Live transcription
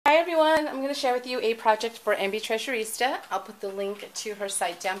I'm going to share with you a project for MB Treasurista. I'll put the link to her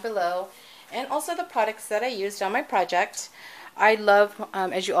site down below and also the products that I used on my project. I love,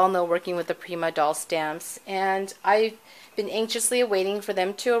 as you all know, working with the Prima Doll Stamps, and I've been anxiously awaiting for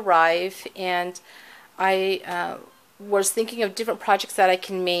them to arrive, and I was thinking of different projects that I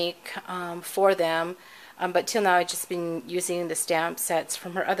can make for them, but till now I've just been using the stamp sets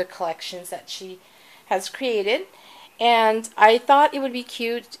from her other collections that she has created. And I thought it would be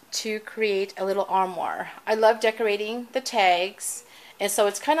cute to create a little armoire. I love decorating the tags, and so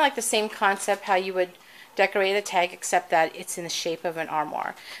it's kind of like the same concept how you would decorate a tag, except that it's in the shape of an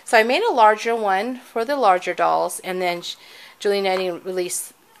armoire. So I made a larger one for the larger dolls, and then Julie Netting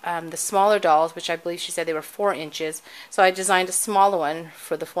released the smaller dolls, which I believe she said they were 4 inches. So I designed a smaller one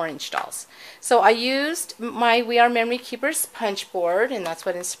for the 4-inch dolls. So I used my We Are Memory Keepers punch board, and that's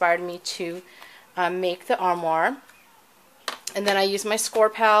what inspired me to make the armoire. And then I use my Score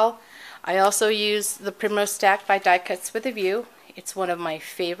Pal. I also use the Primrose stack by Die Cuts with a View. It's one of my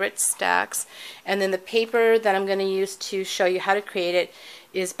favorite stacks. And then the paper that I'm going to use to show you how to create it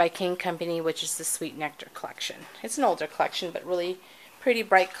is by King Company, which is the Sweet Nectar collection. It's an older collection, but really pretty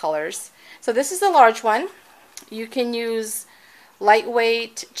bright colors. So this is a large one. You can use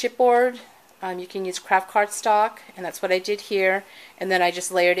lightweight chipboard. You can use craft cardstock, and that's what I did here. And then I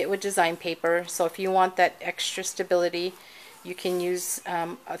just layered it with design paper. So if you want that extra stability, you can use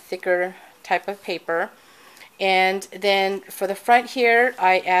a thicker type of paper. And then for the front here,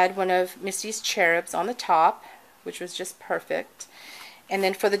 I add one of Misty's cherubs on the top, which was just perfect. And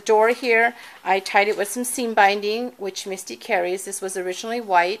then for the door here, I tied it with some seam binding, which Misty carries. This was originally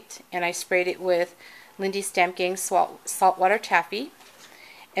white, and I sprayed it with Lindy Stamp Gang Saltwater Taffy.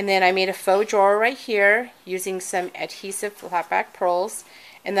 And then I made a faux drawer right here using some adhesive flatback pearls.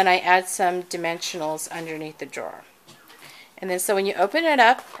 And then I add some dimensionals underneath the drawer. And then so when you open it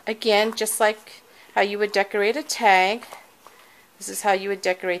up, again, just like how you would decorate a tag, this is how you would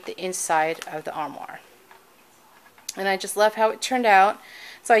decorate the inside of the armoire. And I just love how it turned out.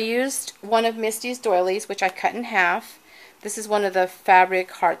 So I used one of Misty's doilies, which I cut in half. This is one of the fabric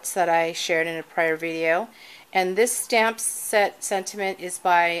hearts that I shared in a prior video. And this stamp set sentiment is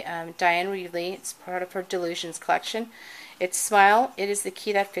by Diane Reevely. It's part of her Delusions collection. It's Smile, it is the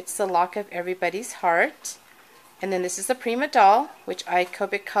key that fits the lock of everybody's heart. And then this is the Prima Doll, which I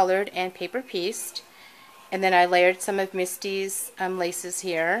Copic colored and paper pieced. And then I layered some of Misty's laces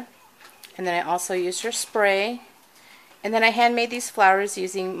here. And then I also used her spray. And then I handmade these flowers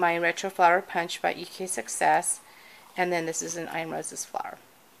using my Retro Flower Punch by EK Success. And then this is an Iron Roses flower.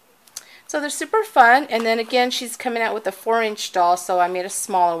 So they're super fun. And then again, she's coming out with a 4-inch doll, so I made a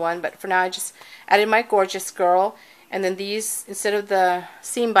smaller one. But for now, I just added my Gorgeous Girl. And then these, instead of the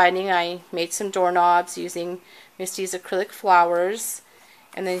seam binding, I made some doorknobs using Misty's acrylic flowers.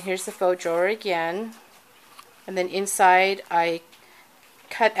 And then here's the faux drawer again. And then inside, I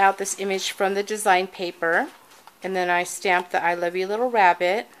cut out this image from the design paper. And then I stamped the I Love You Little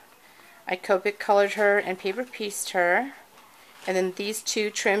Rabbit. I Copic colored her and paper pieced her. And then these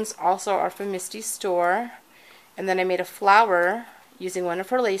 2 trims also are from Misty's store. And then I made a flower using one of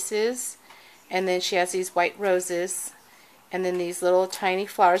her laces. And then she has these white roses. And then these little tiny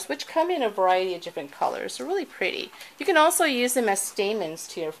flowers, which come in a variety of different colors. They're really pretty. You can also use them as stamens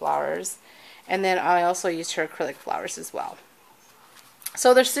to your flowers. And then I also used her acrylic flowers as well.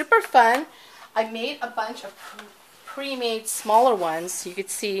 So they're super fun. I made a bunch of pre-made smaller ones. You could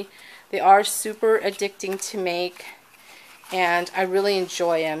see they are super addicting to make, and I really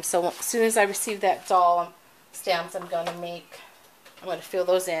enjoy them. So as soon as I receive that doll stamps, I'm going to fill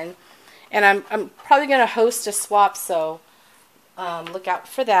those in. And I'm probably going to host a swap, so look out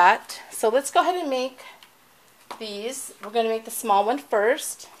for that. So let's go ahead and make these. We're going to make the small one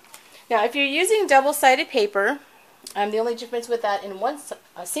first. Now, if you're using double-sided paper, the only difference with that in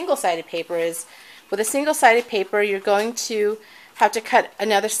a single-sided paper is with a single-sided paper, you're going to have to cut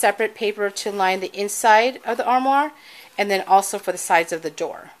another separate paper to line the inside of the armoire, and then also for the sides of the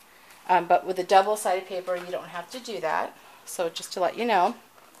door. But with a double-sided paper, you don't have to do that. So just to let you know.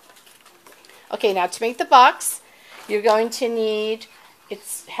 Okay, now to make the box, you're going to need, it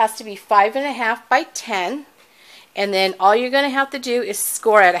has to be 5.5 by 10. And then all you're going to have to do is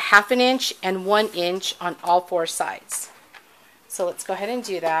score at a 1/2 inch and 1 inch on all 4 sides. So let's go ahead and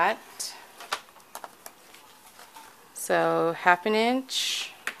do that. So 1/2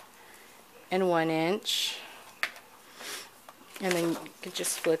 inch and 1 inch. And then you can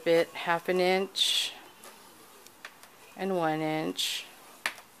just flip it 1/2 inch and 1 inch.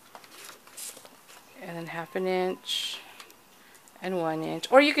 And then 1/2 inch and 1 inch,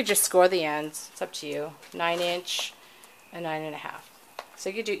 or you could just score the ends. It's up to you. 9 inch and 9.5. So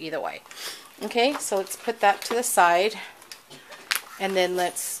you could do either way. Okay, so let's put that to the side, and then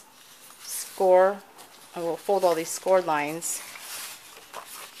let's score. I will fold all these scored lines.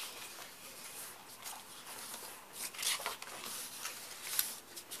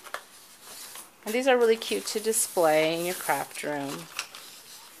 And these are really cute to display in your craft room.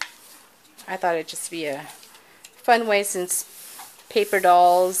 I thought it'd just be a fun way, since paper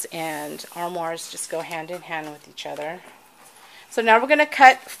dolls and armoires just go hand in hand with each other. So now we're going to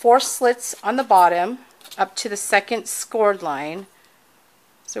cut 4 slits on the bottom up to the second scored line.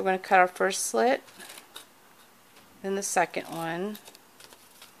 So we're going to cut our first slit, then the second one,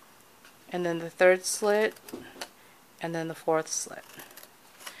 and then the third slit, and then the fourth slit.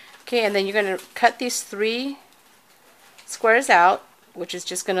 Okay, and then you're going to cut these 3 squares out, which is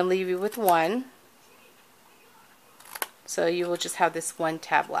just going to leave you with 1. So you will just have this 1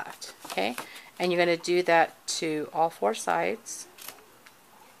 tab left. Okay, and you're going to do that to all 4 sides.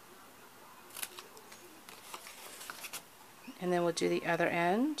 And then we'll do the other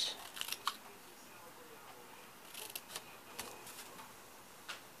end.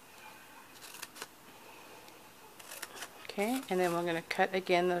 Okay, and then we're going to cut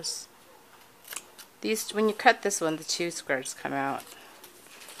again these, when you cut this one, the 2 squares come out.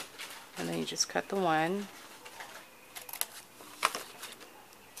 And then you just cut the 1.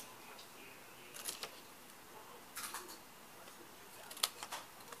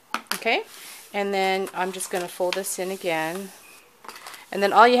 Okay, and then I'm just going to fold this in again. And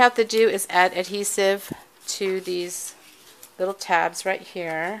then all you have to do is add adhesive to these little tabs right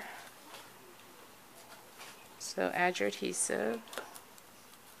here. So add your adhesive.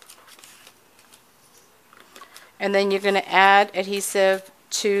 And then you're going to add adhesive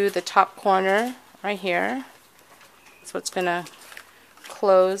to the top corner right here. So it's going to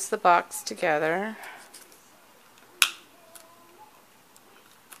close the box together.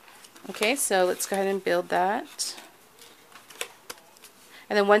 Okay, so let's go ahead and build that.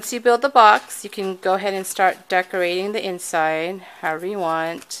 And then once you build the box, you can go ahead and start decorating the inside however you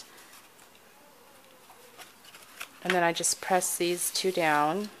want. And then I just press these 2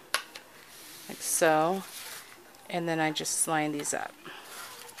 down, like so. And then I just line these up.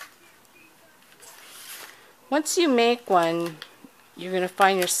 Once you make one, you're going to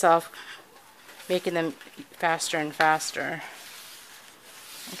find yourself making them faster and faster.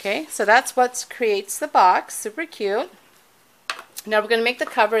 Okay, so that's what creates the box. Super cute. Now we're going to make the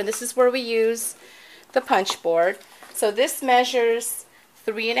cover, and this is where we use the punch board. So this measures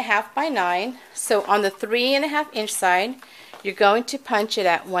 3.5 by 9. So on the 3.5 inch side, you're going to punch it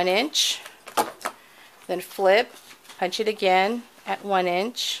at 1 inch. Then flip, punch it again at 1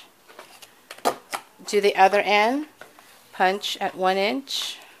 inch. Do the other end, punch at 1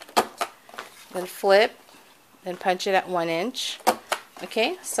 inch. Then flip, then punch it at 1 inch.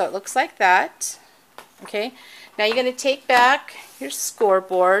 Okay, so it looks like that. Okay, now you're going to take back your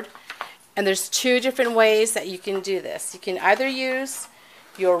scoreboard, and there's 2 different ways that you can do this. You can either use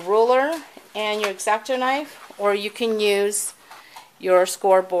your ruler and your X-Acto knife, or you can use your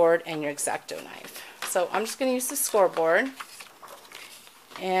scoreboard and your X-Acto knife. So I'm just going to use the scoreboard,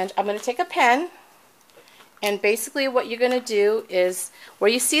 and I'm going to take a pen, and basically what you're going to do is where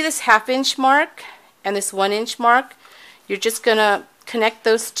you see this 1/2 inch mark and this 1 inch mark, you're just going to connect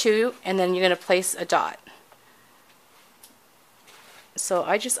those 2, and then you're going to place a dot. So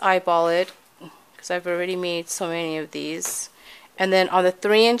I just eyeball it because I've already made so many of these. And then on the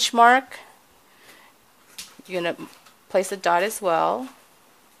 3 inch mark, you're going to place a dot as well.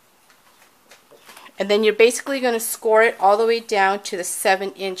 And then you're basically going to score it all the way down to the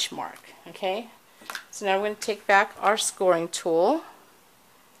 7 inch mark. Okay? So now we're going to take back our scoring tool,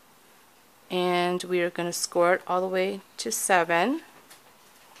 and we are going to score it all the way to 7.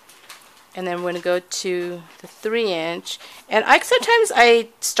 And then we're going to go to the 3 inch. And sometimes I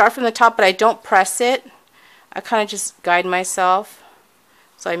start from the top, but I don't press it. I kind of just guide myself.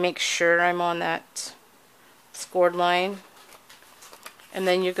 So I make sure I'm on that scored line. And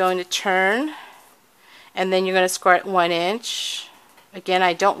then you're going to turn. And then you're going to score at 1 inch. Again,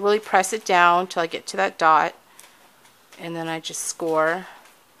 I don't really press it down until I get to that dot. And then I just score.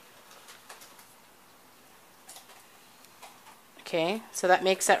 Okay, so that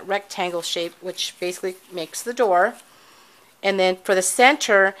makes that rectangle shape, which basically makes the door. And then for the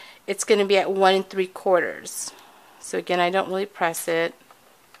center, it's going to be at 1 3/4. So again, I don't really press it.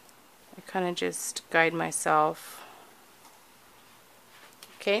 I kind of just guide myself.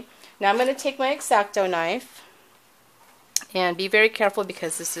 Okay, now I'm going to take my X-Acto knife, and be very careful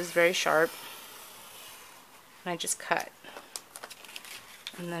because this is very sharp. And I just cut.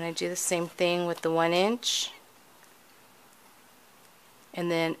 And then I do the same thing with the 1 inch.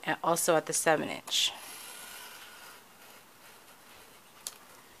 and then also at the 7-inch.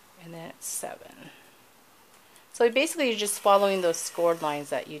 And then it's 7. So basically you're just following those scored lines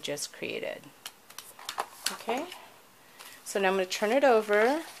that you just created. Okay, so now I'm going to turn it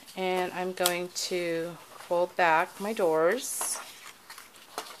over and I'm going to fold back my doors.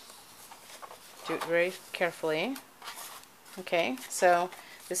 Do it very carefully. Okay, so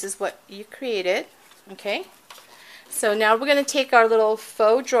this is what you created. Okay, so now we're going to take our little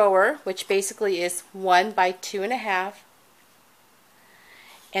faux drawer, which basically is 1 by 2.5,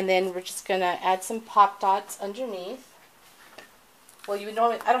 and then we're just going to add some pop dots underneath. Well, you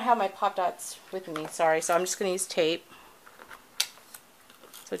know, I don't have my pop dots with me, sorry, so I'm just going to use tape.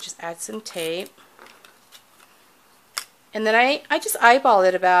 So just add some tape. And then I just eyeball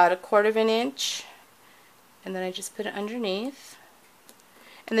it about 1/4 of an inch, and then I just put it underneath.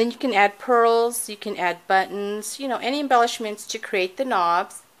 And then you can add pearls, you can add buttons, you know, any embellishments to create the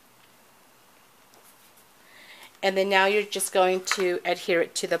knobs. And then now you're just going to adhere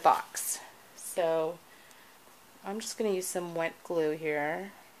it to the box. So I'm just going to use some wet glue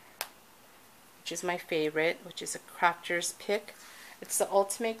here, which is my favorite, which is a crafter's pick. It's the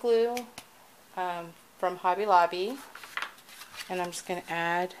ultimate glue from Hobby Lobby. And I'm just going to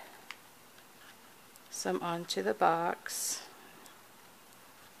add some onto the box.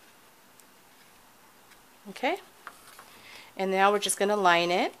 Okay, and now we're just going to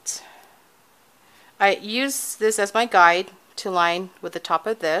line it. I use this as my guide to line with the top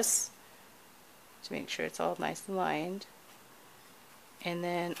of this to make sure it's all nice and lined. And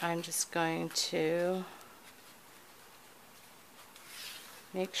then I'm just going to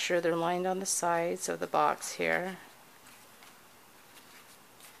make sure they're lined on the sides of the box here.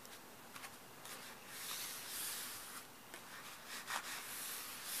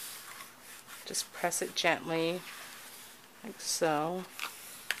 Just press it gently, like so.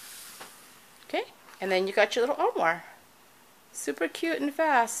 Okay, and then you got your little armoire. Super cute and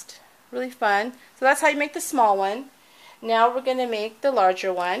fast. Really fun. So that's how you make the small one. Now we're going to make the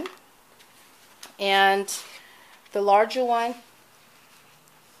larger one. And the larger one,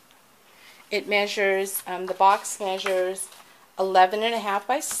 it measures, the box measures 11.5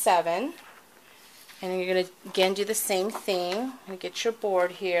 by 7. And you're going to, again, do the same thing. I'm going to get your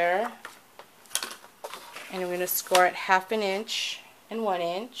board here. And we're going to score it 1/2 an inch and 1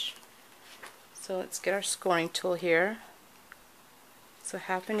 inch. So let's get our scoring tool here. So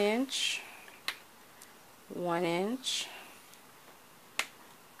 1/2 an inch, 1 inch.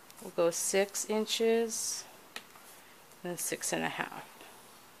 We'll go 6 inches, and then 6.5.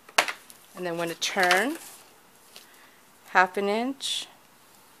 And then we're going to turn 1/2 an inch,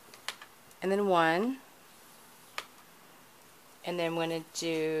 and then 1. And then we're going to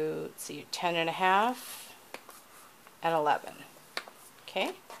do, let's see, 10.5. and 11.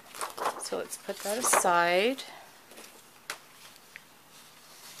 Okay, so let's put that aside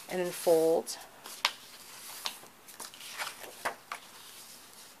and then fold.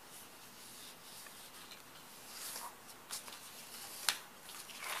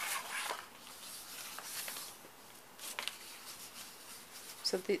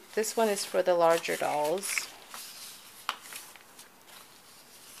 So this one is for the larger dolls.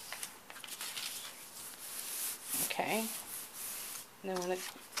 Okay, and then we're going to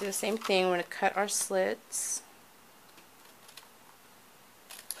do the same thing. We're going to cut our slits.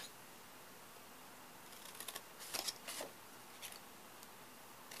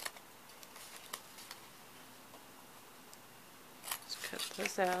 Just cut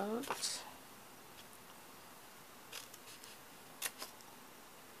those out.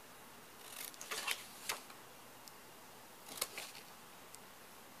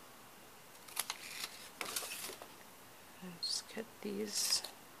 Just cut these.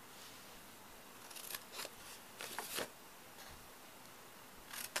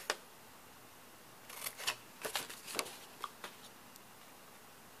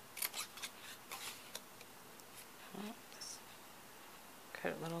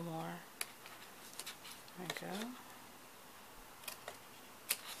 Cut a little more. There we go.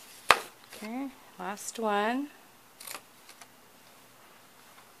 Okay, last one.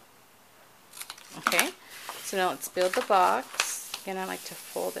 Okay, so now let's build the box. Again, I like to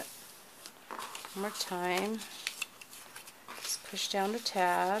fold it one more time. Just push down the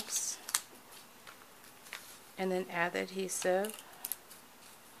tabs and then add the adhesive.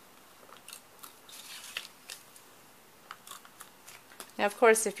 Now, of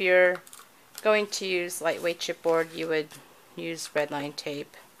course, if you're going to use lightweight chipboard, you would use red line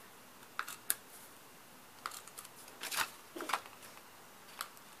tape.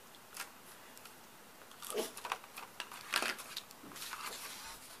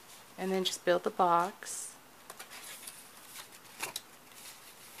 and then just build the box.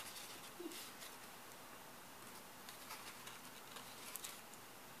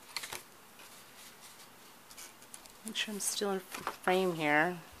 Make sure I'm still in frame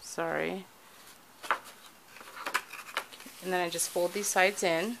here. Sorry. And then I just fold these sides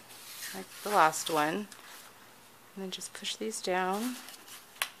in, like the last one. And then just push these down.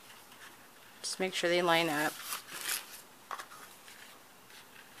 Just make sure they line up.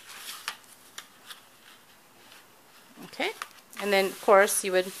 Okay. And then, of course,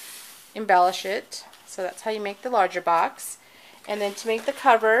 you would embellish it. So that's how you make the larger box. And then to make the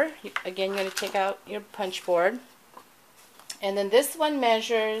cover, again, you're going to take out your punch board. And then this one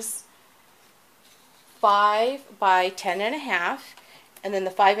measures 5 by 10.5, and then the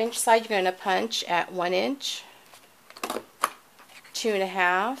 5-inch side you're going to punch at 1 inch,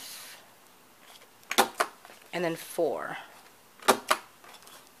 2.5, and then 4.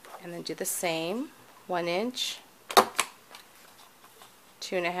 And then do the same, 1 inch,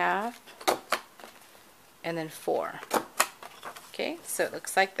 2.5, and then 4. Okay, so it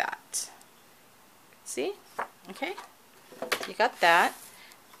looks like that. See? Okay. You got that,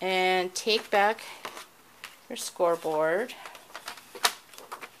 and take back your scoreboard.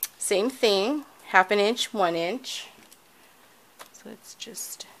 Same thing, 1/2 inch, 1 inch. So let's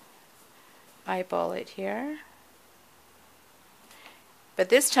just eyeball it here. But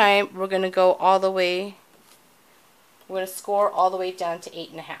this time we're going to go all the way, we're going to score all the way down to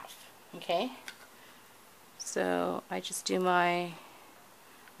 8.5. Okay? So I just do my,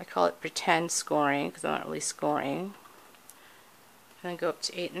 I call it pretend scoring because I'm not really scoring. And then go up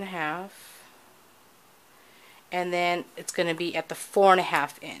to 8.5, and then it's going to be at the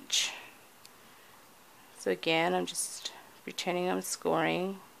 4.5 inch. So again, I'm just pretending I'm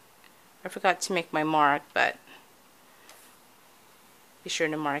scoring. I forgot to make my mark, but be sure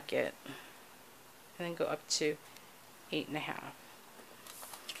to mark it. And then go up to 8.5.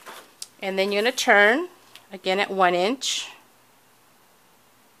 And then you're going to turn again at 1 inch.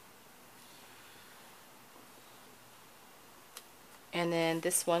 And then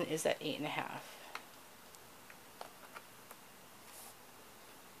this one is at 8.5.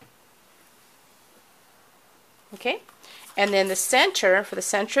 Okay, and then the center, for the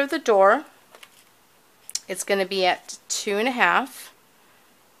center of the door, it's going to be at 2.5.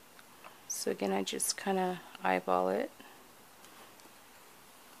 So again, I just kind of eyeball it.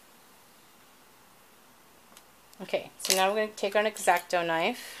 Okay, so now we're going to take our X-Acto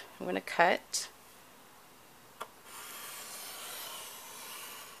knife. I'm going to cut.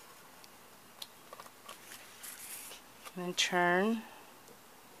 And then turn.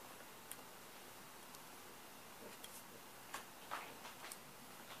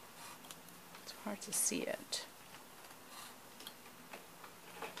 It's hard to see it.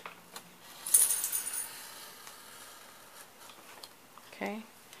 Okay,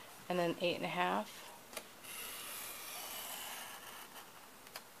 and then 8.5.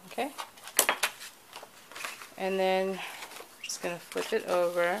 Okay, and then I'm just going to flip it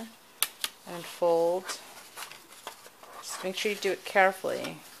over and fold. Just make sure you do it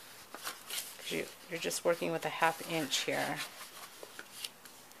carefully, because you're just working with a 1/2 inch here.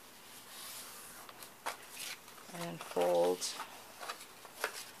 And fold.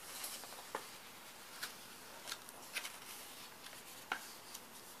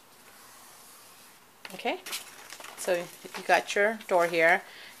 Okay, so you got your door here.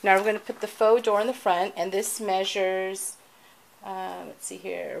 Now we're going to put the faux door in the front, and this measures, let's see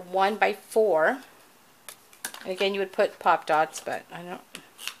here, 1 by 4. And again, you would put pop dots, but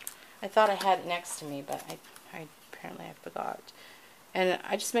I thought I had it next to me, but I apparently I forgot. And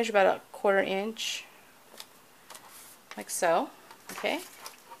I just measure about 1/4 inch, like so. Okay.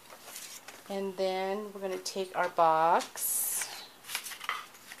 And then we're going to take our box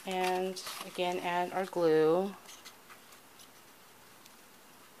and again add our glue.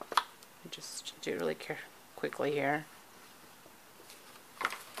 Just do it really quickly here.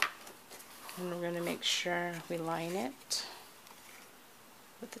 And we're going to make sure we line it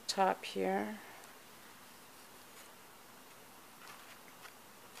with the top here.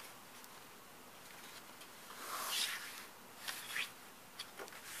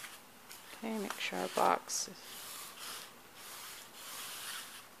 Okay, make sure our box is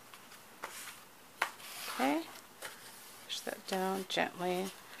okay. Push that down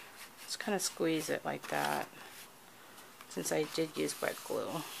gently. Just kind of squeeze it like that, since I did use wet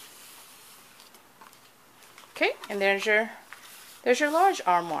glue. Okay, and there's your large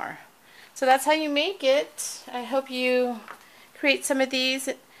armoire. So that's how you make it. I hope you create some of these.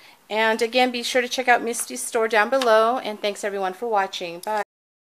 And again, be sure to check out Misty's store down below. And thanks everyone for watching. Bye.